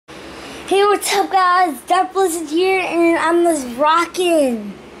Hey, what's up, guys? deathbizzerd here, and I'm just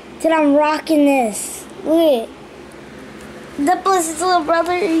rocking. I'm rocking this. Look, deathbizzerd's little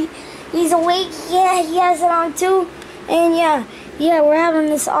brother. He's awake. Yeah, he has it on too. And yeah, we're having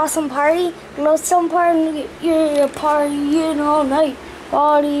this awesome party. Glowstone party. Yeah, partying all night.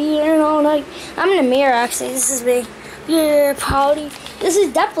 Partying all night. I'm in the mirror actually. This is me. Yeah, party. This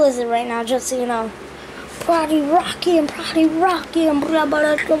is deathbizzerd right now, just so you know. Party rockin', party rockin', blah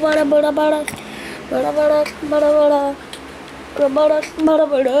blah blah blah blah blah blah blah blah.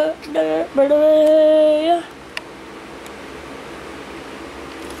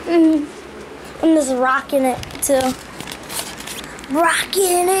 I'm just rocking it too.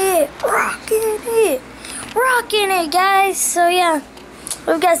 Rocking it, guys. So yeah,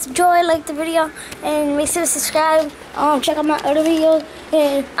 hope you guys enjoy, like the video, and make sure to subscribe. Check out my other videos,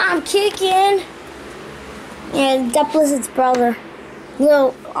 and I'm kicking. And deathbizzerd's brother,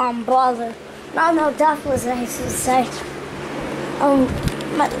 little brother. No, deathbizzerd, I should say.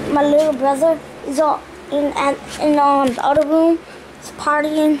 My little brother is all in the other room, is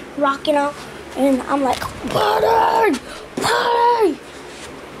partying, rocking out, and I'm like, party.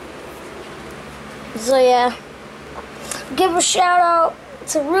 So yeah, give a shout out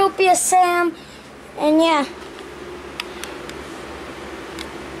to Rupia Sam, and yeah.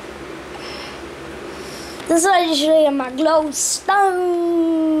 This is what I just show you my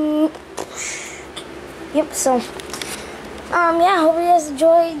glowstone. Yep, so yeah, hope you guys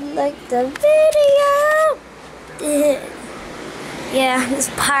enjoyed the video. Yeah,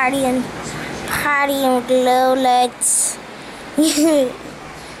 just partying with glow lights. Leave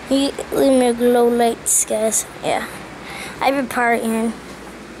me glow lights, guys. Yeah, I've been partying.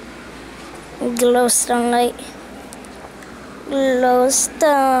 Glowstone light.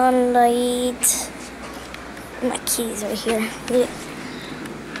 Glowstone light. My keys right here. Yeah.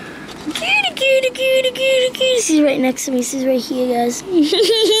 Cutie. She's right next to me. She's right here, guys.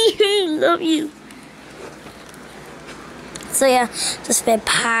 Love you. So yeah, just been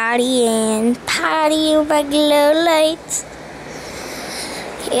partying with my glow lights.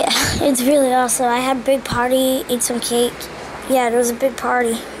 Yeah, it's really awesome. I had a big party, ate some cake. Yeah, there was a big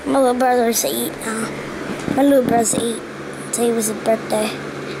party. My little brother's 8 now. My little brother's 8. Today was his birthday.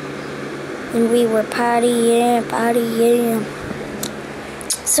 And we were partying.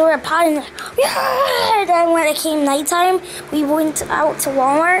 So we were partying, yeah! Then when it came nighttime, we went out to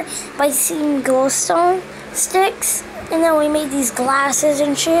Walmart by seeing glowstone sticks. And then we made these glasses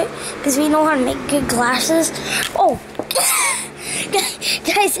and shit, because we know how to make good glasses. Oh!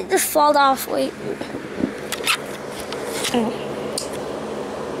 Guys, it just fall off. Wait.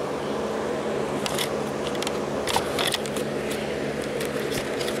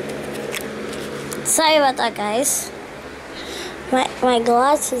 Sorry about that, guys. My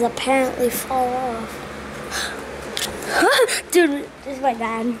glasses apparently fall off. Dude, this is my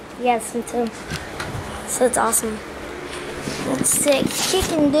dad. He has some too. So it's awesome. It's sick.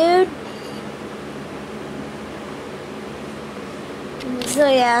 Kicking, dude. So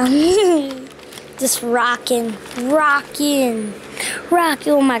yeah. Just rocking with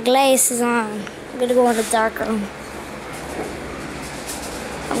my glasses on. I'm gonna go in the dark room.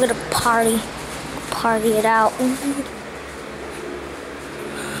 I'm gonna party it out.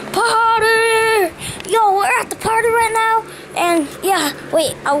 Party! Yo, we're at the party right now, and yeah,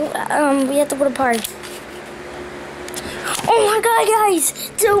 wait, we have to go to the party. Oh my god, guys!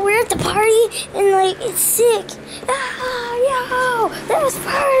 So we're at the party, and it's sick. Yo, this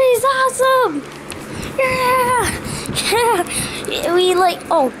party is awesome! Yeah! We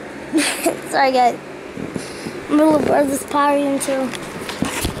oh, sorry guys. My little brother's partying too.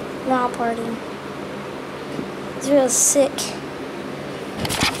 Now partying. It's real sick.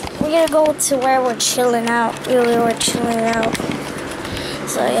 We're gonna go to where we're chilling out. Really, we're chilling out.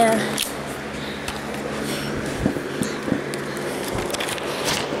 So yeah.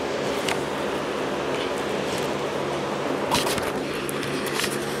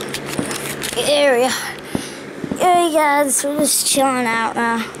 Area. Yeah, guys, we're just chilling out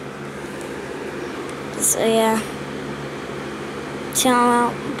now. So yeah. Chilling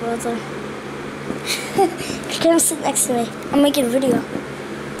out, brother. Come sit next to me. I'm making a video.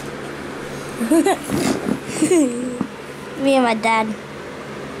 Me and my dad.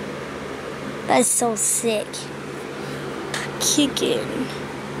 That's so sick. Kicking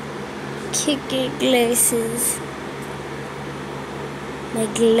glasses. My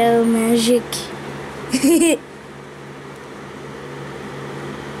glow magic.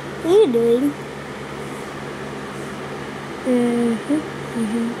 What are you doing?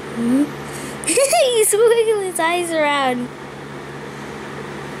 He's wiggling his eyes around.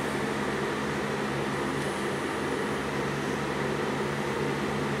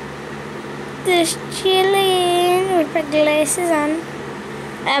 Just chilling with my glasses on.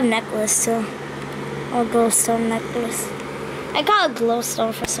 I have a necklace too. A glowstone necklace. I call it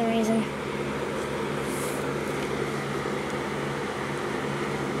glowstone for some reason.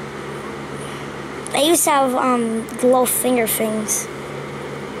 I used to have glow finger things.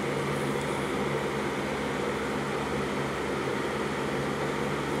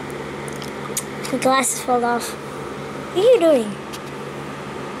 My glasses fell off. What are you doing?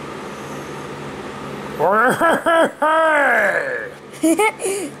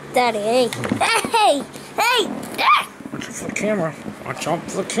 Daddy, hey. Hey! Hey! Watch out for the camera. Watch out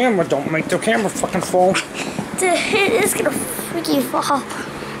for the camera. Don't make the camera fucking fall. Dude, it's gonna freaking fall.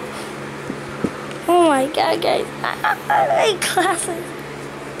 Oh my god, guys. I hate glasses.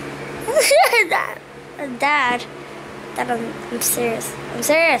 Dad, I'm serious. I'm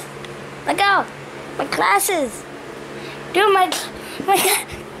serious. Let go. My glasses. Dude, my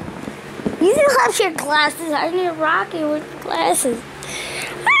you still have your glasses. I need Rocky with glasses.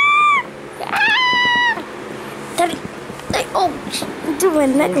 Daddy, oh, dude, my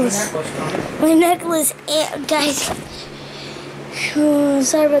necklace. My necklace, guys. Oh,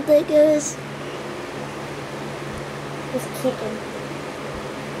 sorry about that, guys. It's kicking.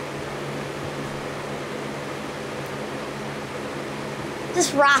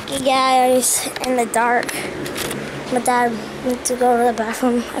 Just Rocky, guys, in the dark. My dad went to go to the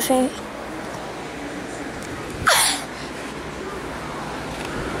bathroom, I think.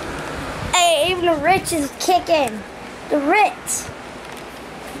 Hey, even the rich is kicking. The rich.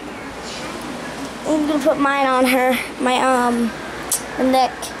 I'm gonna put mine on her. My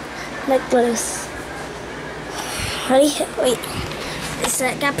necklace. Ready? Wait.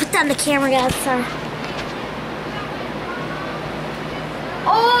 Gotta put down the camera, guys. Sorry.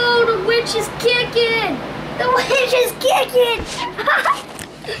 Oh, the witch is kicking! The witch is kicking!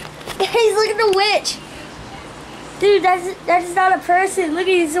 Guys, look at the witch. Dude, that's not a person. Look at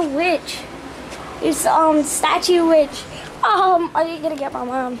it, it's a witch. It's statue witch. I'm gonna get my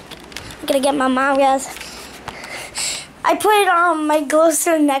mom. I'm gonna get my mom, guys. I put my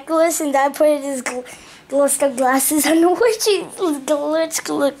glowstone necklace and Dad put his glowstone glasses on the witch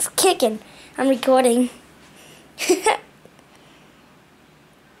looks kicking. I'm recording.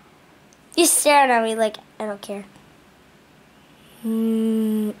 You're staring at me like I don't care.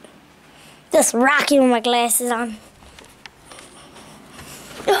 Just rocking with my glasses on.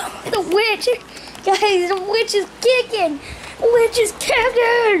 Oh, the witch! Guys, the witch is kicking! Witch is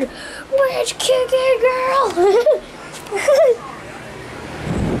kicking! Witch kicking, girl!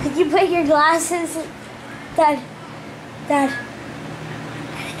 Did you put your glasses? Dad,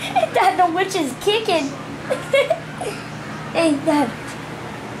 the witch is kicking! Hey, Dad.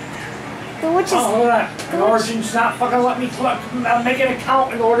 The witch is... Oh, look at that. Origin's not fucking let me make an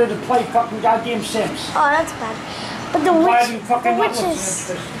account in order to play fucking goddamn Sims. Oh, that's bad. But the witch is...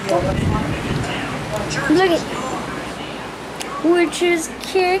 Look at... Witch is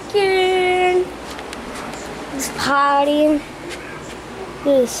kicking. It's partying.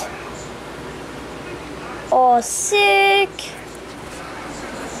 This. Oh, sick.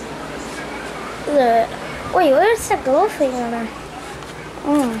 Look. Wait, where's the glow thing on her?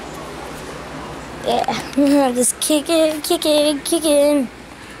 Oh. Yeah, just kicking.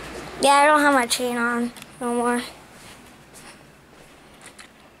 Yeah, I don't have my chain on no more.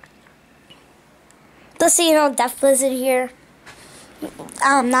 Just so you know, deathbizzerd here.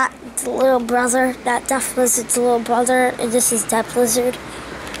 Not the little brother. That deathbizzerd's little brother. And this is deathbizzerd.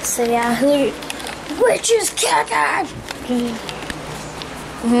 So yeah, witch is kicking.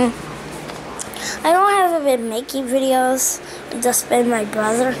 I don't have been making videos. It's just been my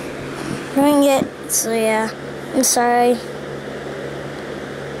brother doing it, so yeah, I'm sorry.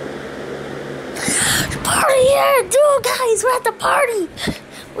 Party here, dude, guys, we're at the party.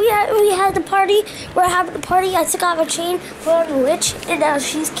 We had the party. We're having the party. I took off a chain for the witch, and now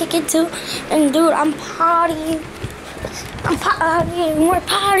she's kicking too. And dude, I'm partying. We're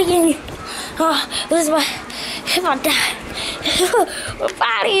partying. Oh, this is my dad. We're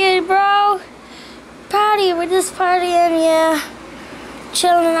partying, bro. We're just partying, yeah.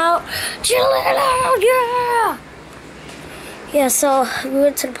 Chilling out, yeah! Yeah, so we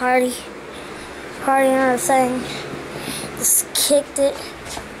went to the party and everything. Just kicked it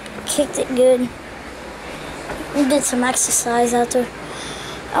good. We did some exercise out there.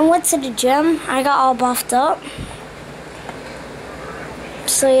 I went to the gym. I got all buffed up.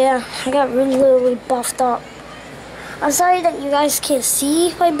 So yeah, I got really buffed up. I'm sorry that you guys can't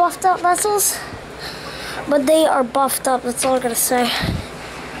see my buffed up muscles, but they are buffed up, that's all I gotta say.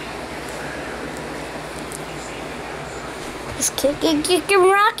 Just kicking,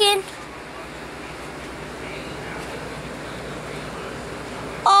 rocking.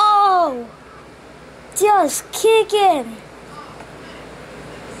 just kicking.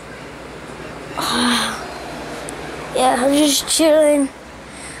 Yeah, I'm just chilling.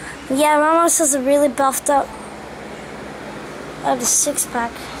 Yeah, my mom says I'm really buffed up. I have a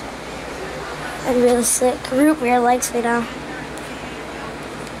six-pack. I'm really sick. Root beer likes me now.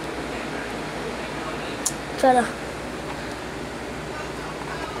 Gotta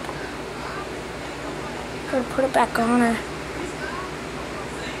put it back on her.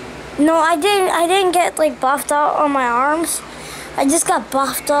 No, I didn't get like buffed out on my arms. I just got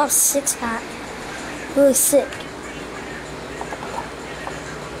buffed off six-pack. Really sick.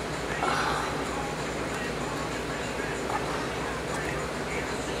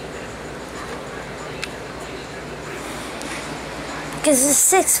 Because the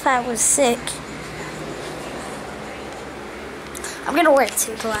six-pack was sick. I'm gonna wear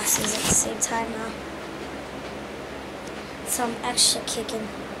two glasses at the same time now. So I'm extra kicking.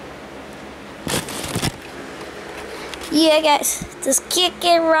 Yeah, guys, just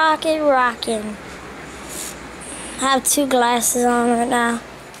kicking, rocking. I have two glasses on right now.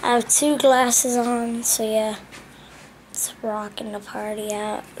 I have two glasses on, so yeah. It's rocking the party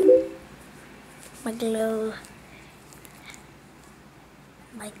out. My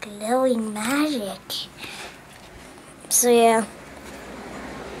glowing magic. So yeah.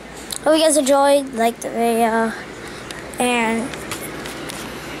 Hope you guys enjoyed, like the video. And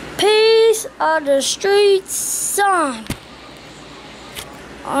peace on the streets, son.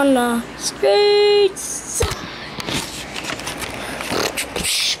 On the streets.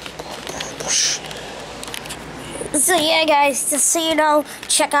 So yeah, guys, just so you know,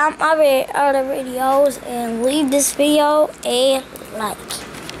 check out my other videos and leave this video a like.